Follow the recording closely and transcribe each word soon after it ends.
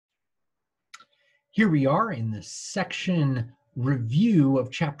Here we are in the section review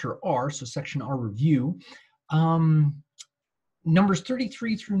of chapter R, so section R review, numbers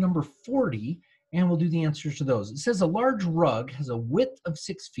 33 through number 40, and we'll do the answers to those. It says a large rug has a width of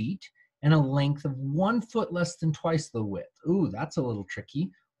 6 feet and a length of 1 foot less than twice the width. Ooh, that's a little tricky.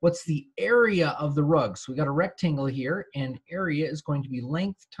 What's the area of the rug? So we got a rectangle here, and area is going to be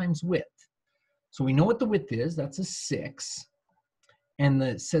length times width. So we know what the width is, that's a 6. And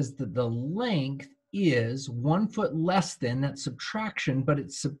it says that the length is 1 foot less than, that's subtraction, but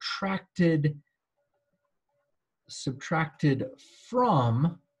it's subtracted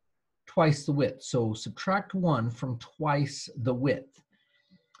from twice the width. So subtract 1 from twice the width.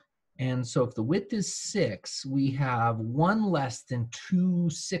 And so if the width is 6, we have 1 less than 2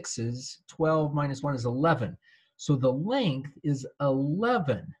 6s. 12 minus 1 is 11. So the length is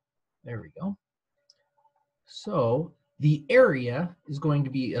 11. There we go. So the area is going to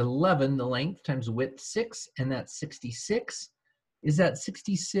be 11, the length, times the width, 6, and that's 66. Is that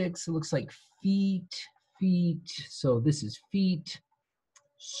 66? It looks like feet. So this is feet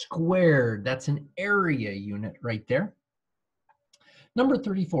squared. That's an area unit right there. Number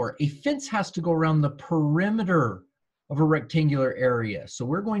 34, a fence has to go around the perimeter of a rectangular area. So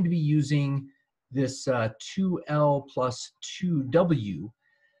we're going to be using this 2L plus 2W.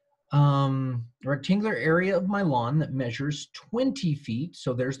 Rectangular area of my lawn that measures 20 feet,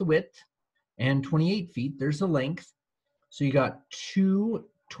 so there's the width, and 28 feet, there's the length. So you got 2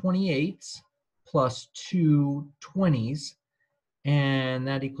 28s plus 2 20s, and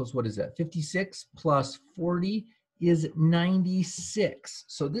that equals, what is that? 56 plus 40 is 96.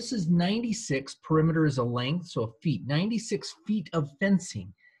 So this is 96, perimeter is a length, so a feet, 96 feet of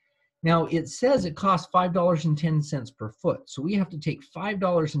fencing. Now, it says it costs $5.10 per foot. So we have to take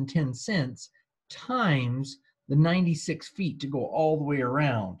 $5.10 times the 96 feet to go all the way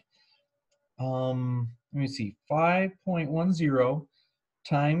around. Let me see, 5.10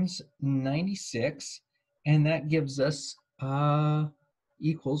 times 96, and that gives us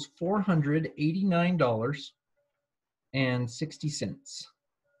equals $489.60.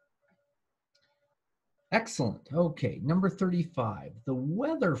 Excellent. Okay, number 35. The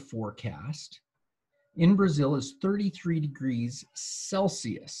weather forecast in Brazil is 33 degrees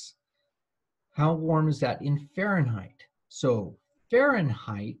Celsius. How warm is that in Fahrenheit? So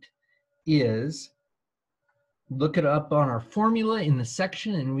Fahrenheit is, look it up on our formula in the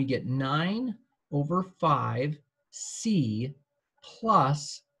section, and we get 9 over 5 C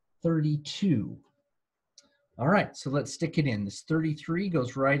plus 32. All right, so let's stick it in. This 33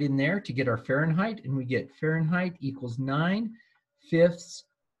 goes right in there to get our Fahrenheit, and we get Fahrenheit equals 9/5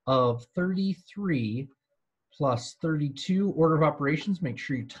 of 33 plus 32. Order of operations, make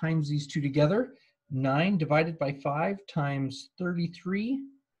sure you times these two together. 9 divided by 5 times 33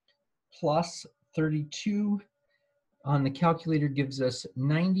 plus 32 on the calculator gives us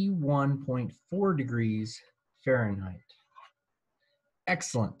 91.4 degrees Fahrenheit.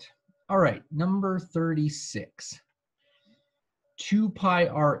 Excellent. All right, number 36. 2 pi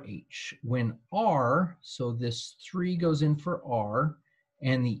RH. When R, so this 3 goes in for R,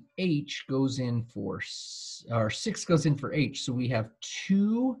 and the H goes in for, or 6 goes in for H. So we have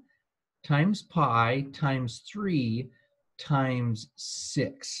 2 times pi times 3 times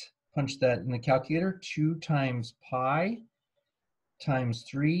 6. Punch that in the calculator. 2 times pi times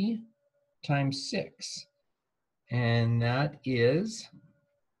 3 times 6. And that is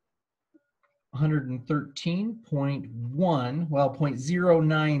 113.1, well,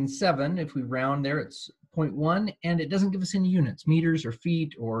 0.097. If we round there, it's 0.1, and it doesn't give us any units, meters or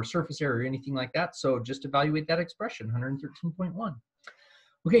feet or surface area or anything like that. So just evaluate that expression, 113.1.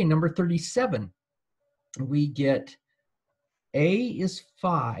 Okay, number 37. We get A is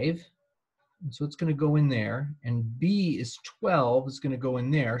 5, and so it's going to go in there, and B is 12, is going to go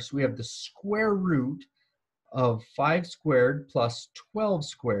in there. So we have the square root of 5 squared plus 12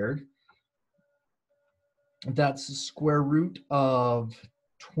 squared. That's the square root of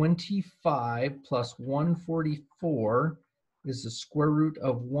 25 plus 144 is the square root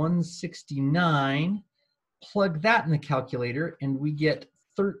of 169. Plug that in the calculator, and we get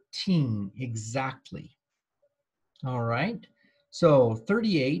 13 exactly. All right, so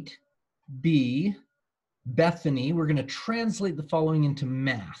 38B, Bethany, we're going to translate the following into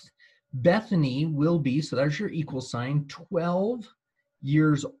math. Bethany will be, so there's your equal sign, 12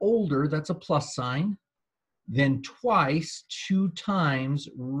 years older, that's a plus sign, then twice, 2 times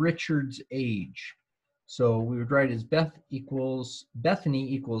Richard's age. So we would write as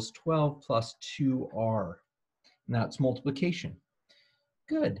Bethany equals 12 plus 2R. Now it's multiplication.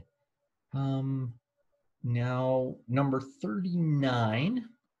 Good. Now number 39.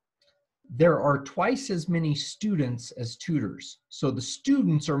 there are twice as many students as tutors. So the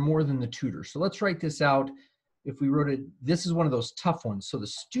students are more than the tutors. So let's write this out. If we wrote it, this is one of those tough ones. So the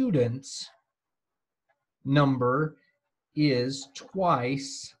students number is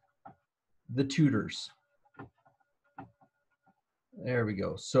twice the tutors. There we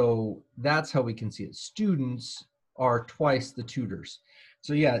go. So that's how we can see it. Students are twice the tutors.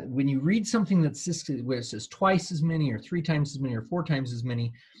 So yeah, when you read something that says twice as many or 3 times as many or 4 times as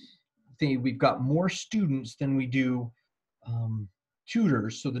many, we've got more students than we do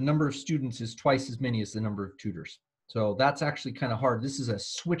tutors. So the number of students is twice as many as the number of tutors. So that's actually kind of hard. This is a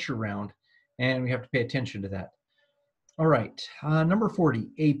switch around and we have to pay attention to that. All right, number 40,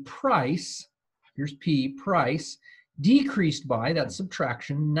 a price, here's P, price, decreased by, that's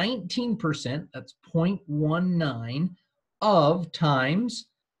subtraction, 19%, that's 0.19 of times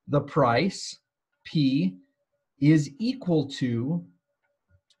the price, P, is equal to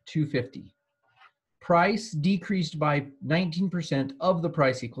 250. Price decreased by 19% of the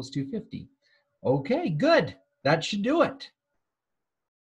price equals 250. Okay, good. That should do it.